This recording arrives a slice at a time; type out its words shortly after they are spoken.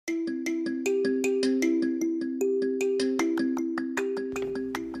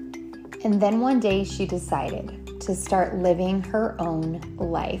And then one day she decided to start living her own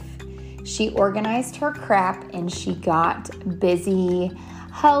life. She organized her crap and she got busy.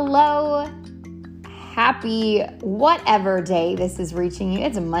 Hello, happy whatever day this is reaching you.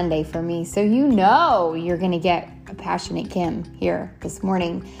 It's a Monday for me, so you know you're going to get a passionate Kim here this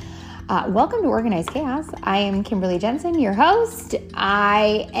morning. Welcome to Organized Chaos. I am Kimberly Jensen, your host.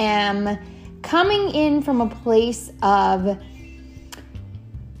 I am coming in from a place of,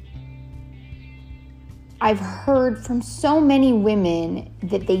 I've heard from so many women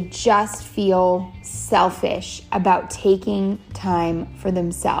that they just feel selfish about taking time for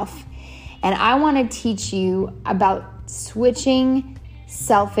themselves. And I want to teach you about switching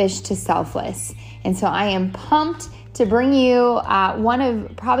selfish to selfless. And so I am pumped to bring you one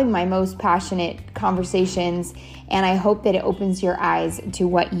of probably my most passionate conversations. And I hope that it opens your eyes to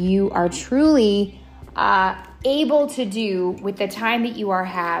what you are truly able to do with the time that you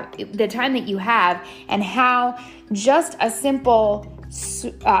have, and how just a simple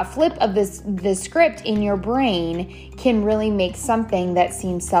flip of the script in your brain can really make something that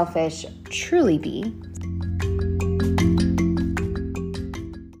seems selfish truly be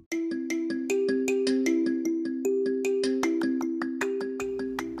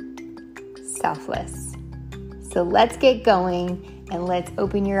selfless. So let's get going and let's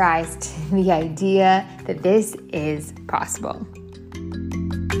open your eyes to the idea that this is possible.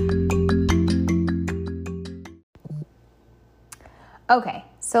 Okay,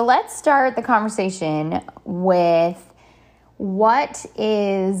 so let's start the conversation with what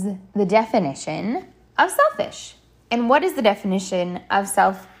is the definition of selfish and what is the definition of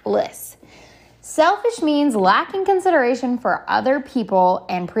selfless. Selfish means lacking consideration for other people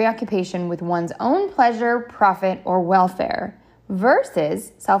and preoccupation with one's own pleasure, profit, or welfare.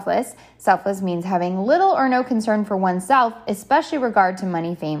 Versus selfless. Selfless means having little or no concern for oneself, especially regard to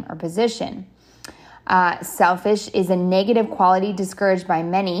money, fame, or position. Selfish is a negative quality discouraged by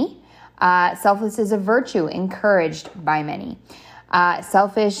many. Selfless is a virtue encouraged by many.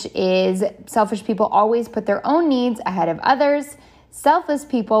 Selfish people always put their own needs ahead of others. Selfless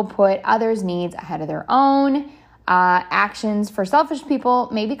people put others' needs ahead of their own. Actions for selfish people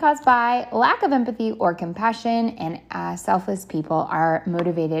may be caused by lack of empathy or compassion, and selfless people are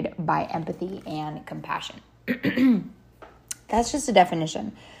motivated by empathy and compassion. That's just a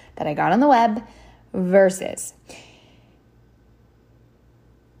definition that I got on the web. Versus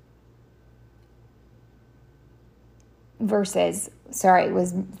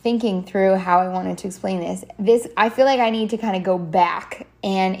was thinking through how I wanted to explain this. I feel like I need to kind of go back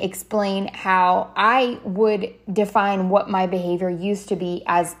and explain how I would define what my behavior used to be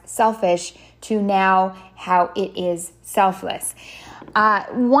as selfish to now how it is selfless.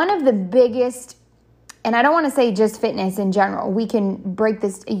 One of the biggest, and I don't want to say just fitness in general. We can break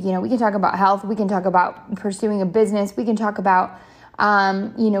this, we can talk about health. We can talk about pursuing a business. We can talk about,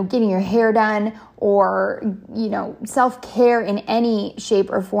 getting your hair done or, self-care in any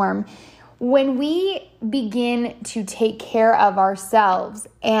shape or form. When we begin to take care of ourselves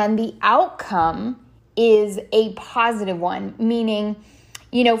and the outcome is a positive one, meaning,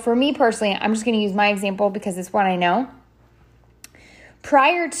 for me personally, I'm just going to use my example because it's what I know.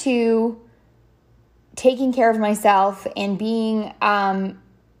 Prior to taking care of myself and being,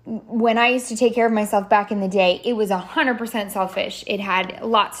 when I used to take care of myself back in the day, it was 100% selfish. It had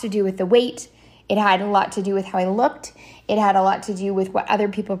lots to do with the weight. It had a lot to do with how I looked. It had a lot to do with what other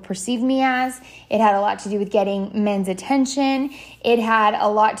people perceived me as. It had a lot to do with getting men's attention. It had a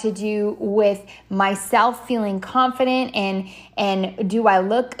lot to do with myself feeling confident and do I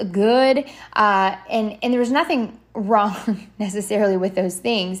look good? And there was nothing wrong necessarily with those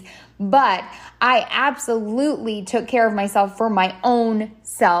things, but I absolutely took care of myself for my own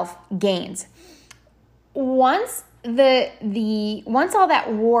self gains. Once all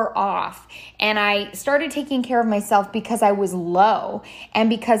that wore off and I started taking care of myself because I was low and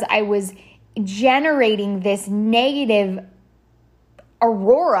because I was generating this negative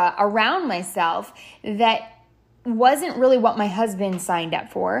aurora around myself that wasn't really what my husband signed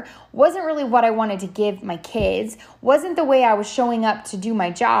up for, wasn't really what I wanted to give my kids, wasn't the way I was showing up to do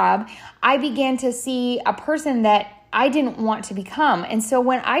my job, I began to see a person that I didn't want to become. And so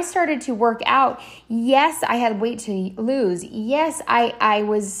when I started to work out, yes, I had weight to lose. Yes, I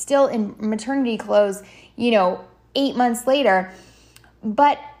was still in maternity clothes, 8 months later,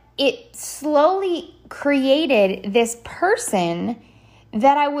 but it slowly created this person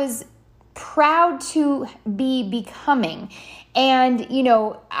that I was proud to be becoming. And,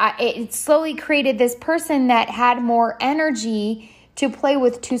 it slowly created this person that had more energy to play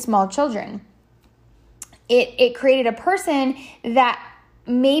with two small children. It created a person that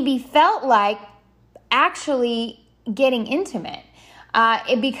maybe felt like actually getting intimate.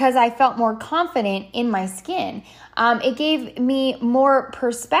 Because I felt more confident in my skin. It gave me more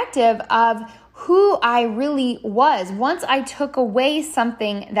perspective of who I really was. Once I took away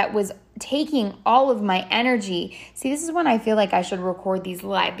something that was taking all of my energy. See, this is when I feel like I should record these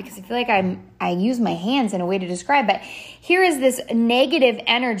live, because I feel like I use my hands in a way to describe it. Here is this negative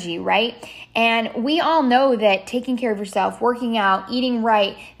energy, right? And we all know that taking care of yourself, working out, eating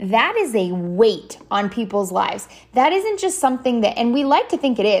right, that is a weight on people's lives. That isn't just something that, and we like to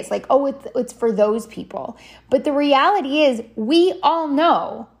think it is, like, oh, it's for those people. But the reality is, we all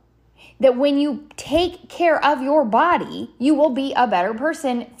know that when you take care of your body, you will be a better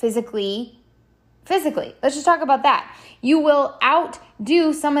person physically. Let's just talk about that. You will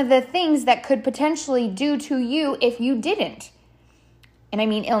outdo some of the things that could potentially do to you if you didn't. And I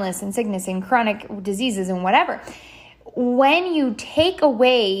mean illness and sickness and chronic diseases and whatever. When you take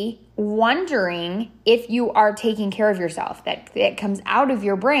away wondering if you are taking care of yourself, that comes out of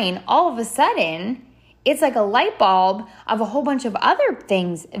your brain, all of a sudden, it's like a light bulb of a whole bunch of other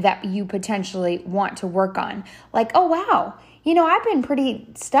things that you potentially want to work on. Like, oh, wow, I've been pretty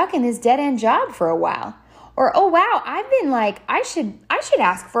stuck in this dead-end job for a while. Or, oh, wow, I've been like, I should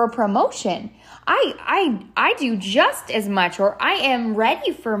ask for a promotion. I do just as much, or I am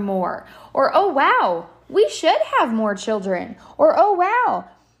ready for more. Or, oh, wow, we should have more children. Or, oh, wow,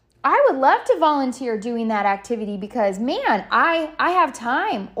 I would love to volunteer doing that activity because, man, I have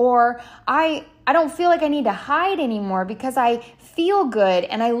time. Or I don't feel like I need to hide anymore because I feel good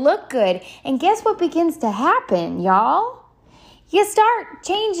and I look good. And guess what begins to happen, y'all? You start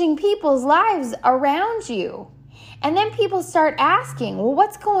changing people's lives around you. And then people start asking, well,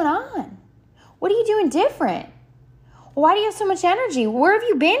 what's going on? What are you doing different? Why do you have so much energy? Where have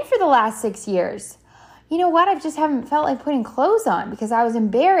you been for the last 6 years? You know what? I just haven't felt like putting clothes on because I was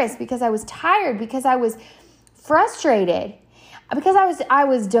embarrassed, because I was tired, because I was frustrated, because I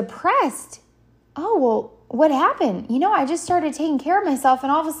was depressed. Oh, well, what happened? I just started taking care of myself,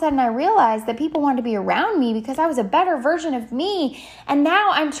 and all of a sudden I realized that people wanted to be around me because I was a better version of me. And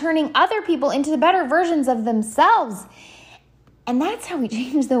now I'm turning other people into the better versions of themselves. And that's how we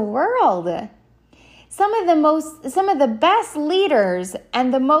change the world. Some of the best leaders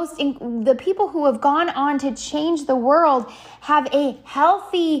and the people who have gone on to change the world have a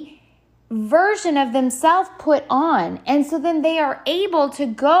healthy version of themselves put on. And so then they are able to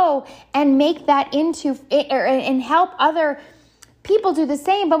go and make that and help other people do the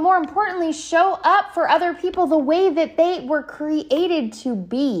same, but more importantly, show up for other people the way that they were created to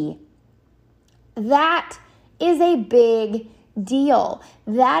be. That is a big deal.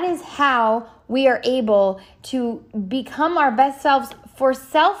 That is how we are able to become our best selves for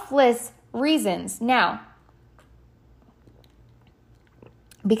selfless reasons. Now,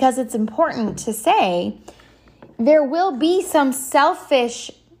 because it's important to say, there will be some selfish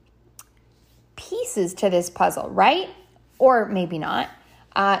pieces to this puzzle, right? Or maybe not.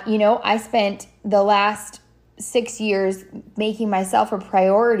 I spent the last 6 years making myself a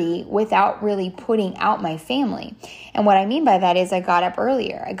priority without really putting out my family. And what I mean by that is I got up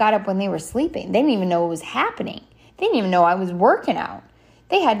earlier. I got up when they were sleeping. They didn't even know what was happening. They didn't even know I was working out.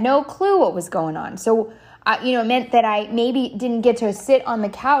 They had no clue what was going on. So it meant that I maybe didn't get to sit on the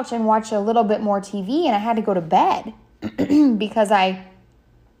couch and watch a little bit more TV, and I had to go to bed because I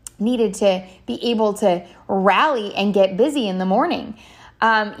needed to be able to rally and get busy in the morning.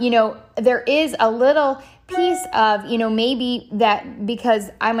 There is a little piece of, maybe that because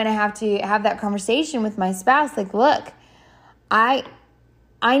I'm going to have that conversation with my spouse, like, look, I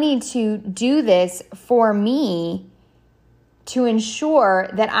need to do this for me to ensure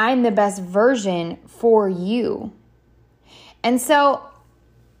that I'm the best version for you. And so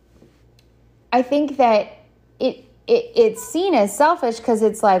I think that it's seen as selfish because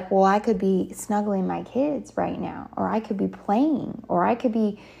it's like, well, I could be snuggling my kids right now, or I could be playing, or I could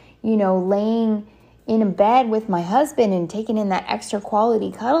be, laying in a bed with my husband and taking in that extra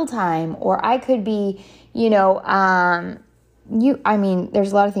quality cuddle time, or I could be, there's a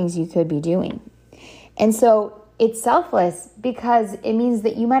lot of things you could be doing. And so it's selfless because it means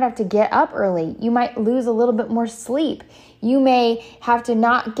that you might have to get up early. You might lose a little bit more sleep. You may have to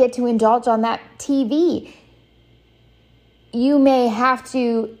not get to indulge on that TV. You may have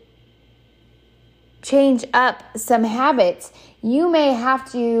to change up some habits. You may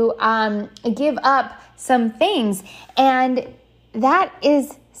have to give up some things. And that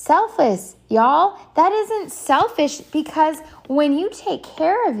is selfless, y'all. That isn't selfish, because when you take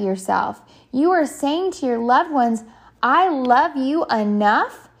care of yourself, you are saying to your loved ones, I love you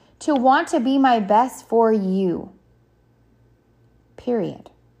enough to want to be my best for you. period.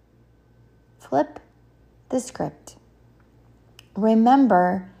 Flip the script.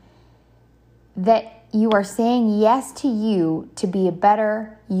 Remember that you are saying yes to you to be a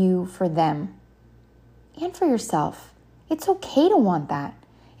better you for them and for yourself. It's okay to want that.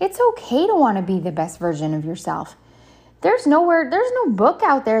 It's okay to want to be the best version of yourself. There's no book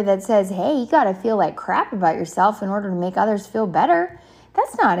out there that says, hey, you got to feel like crap about yourself in order to make others feel better.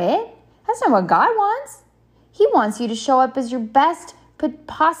 That's not it. That's not what God wants. He wants you to show up as your best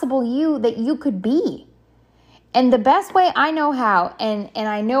possible you that you could be. And the best way I know how, and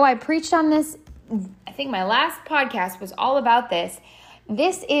I know I preached on this, I think my last podcast was all about this.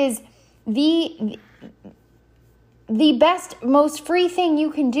 This is the best, most free thing you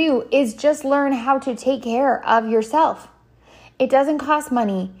can do is just learn how to take care of yourself. It doesn't cost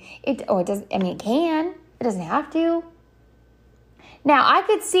money. It can. It doesn't have to. Now, I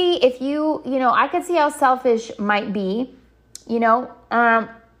could see I could see how selfish might be. Honey,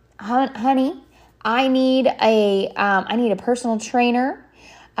 I need a personal trainer.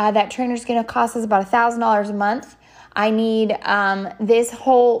 That trainer's going to cost us about $1,000 a month. I need this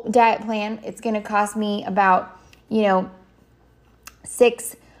whole diet plan. It's going to cost me about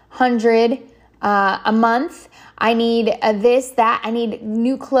 $600 a month. I need this, that. I need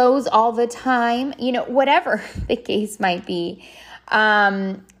new clothes all the time. Whatever the case might be.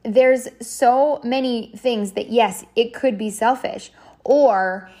 There's so many things that, yes, it could be selfish,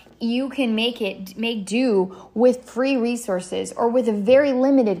 or you can make do with free resources or with a very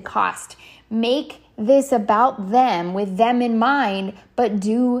limited cost. Make this about them, with them in mind, but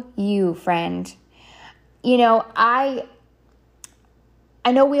do you, friend. I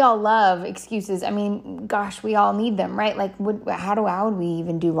know we all love excuses. I mean, gosh, we all need them, right? Like, how would we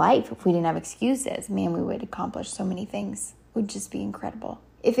even do life if we didn't have excuses? Man, we would accomplish so many things. It would just be incredible.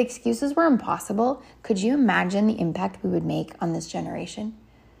 If excuses were impossible, could you imagine the impact we would make on this generation?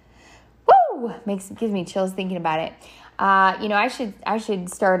 Woo! Gives me chills thinking about it. I should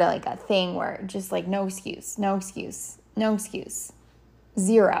start a thing where just like no excuse.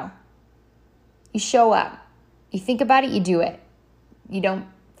 Zero. You show up. You think about it, you do it. You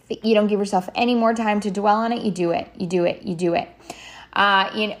don't give yourself any more time to dwell on it. You do it.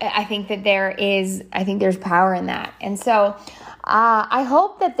 I think there's power in that. And so I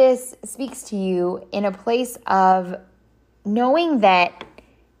hope that this speaks to you in a place of knowing that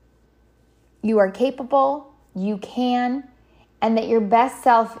you are capable, you can, and that your best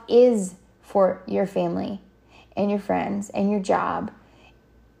self is for your family and your friends and your job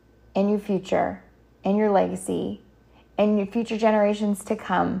and your future and your legacy and your future generations to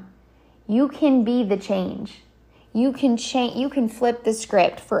come. You can be the change. You can flip the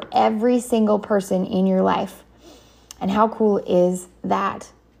script for every single person in your life. And how cool is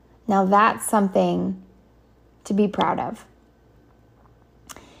that? Now that's something to be proud of.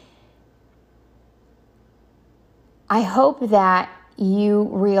 I hope that you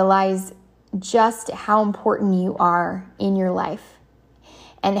realize just how important you are in your life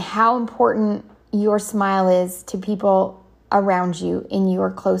and how important your smile is to people around you in your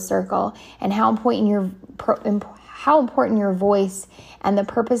close circle, and how important your voice and the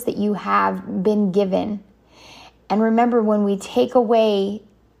purpose that you have been given. And remember, when we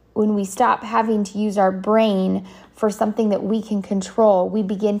stop having to use our brain for something that we can control, we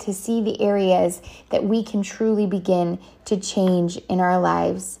begin to see the areas that we can truly begin to change in our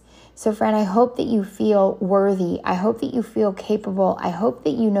lives. So friend, I hope that you feel worthy. I hope that you feel capable. I hope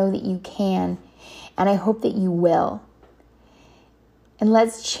that you know that you can. And I hope that you will. And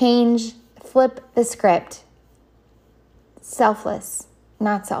let's flip the script. Selfless,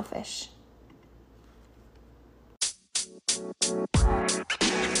 not selfish.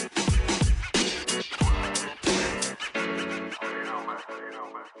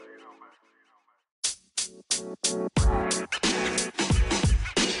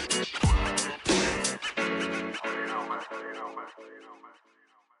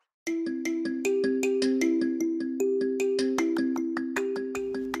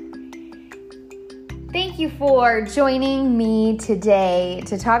 Thank you for joining me today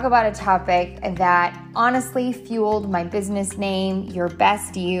to talk about a topic that honestly fueled my business name, Your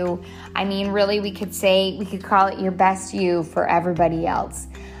Best You. I mean, really, we could call it Your Best You for everybody else.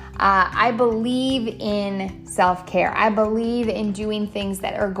 I believe in self-care. I believe in doing things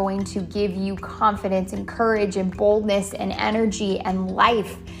that are going to give you confidence and courage and boldness and energy and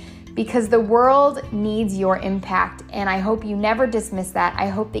life, because the world needs your impact. And I hope you never dismiss that. I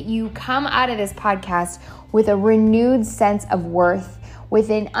hope that you come out of this podcast with a renewed sense of worth, with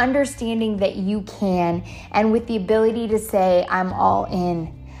an understanding that you can, and with the ability to say, I'm all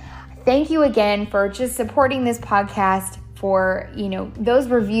in. Thank you again for just supporting this podcast, for, those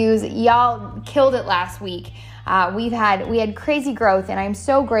reviews. Y'all killed it last week. We had crazy growth, and I'm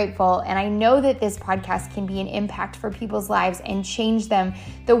so grateful. And I know that this podcast can be an impact for people's lives and change them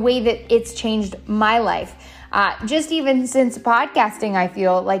the way that it's changed my life. Just even since podcasting, I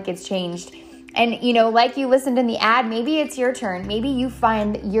feel like it's changed. And, like you listened in the ad, maybe it's your turn. Maybe you're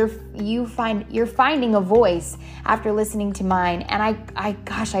finding a voice after listening to mine. And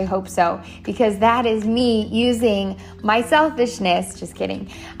I hope so, because that is me using my selfishness, just kidding,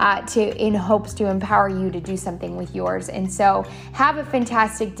 in hopes to empower you to do something with yours. And so have a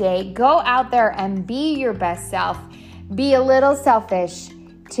fantastic day. Go out there and be your best self. Be a little selfish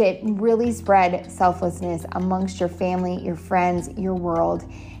to really spread selflessness amongst your family, your friends, your world,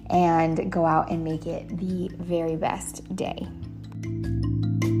 and go out and make it the very best day.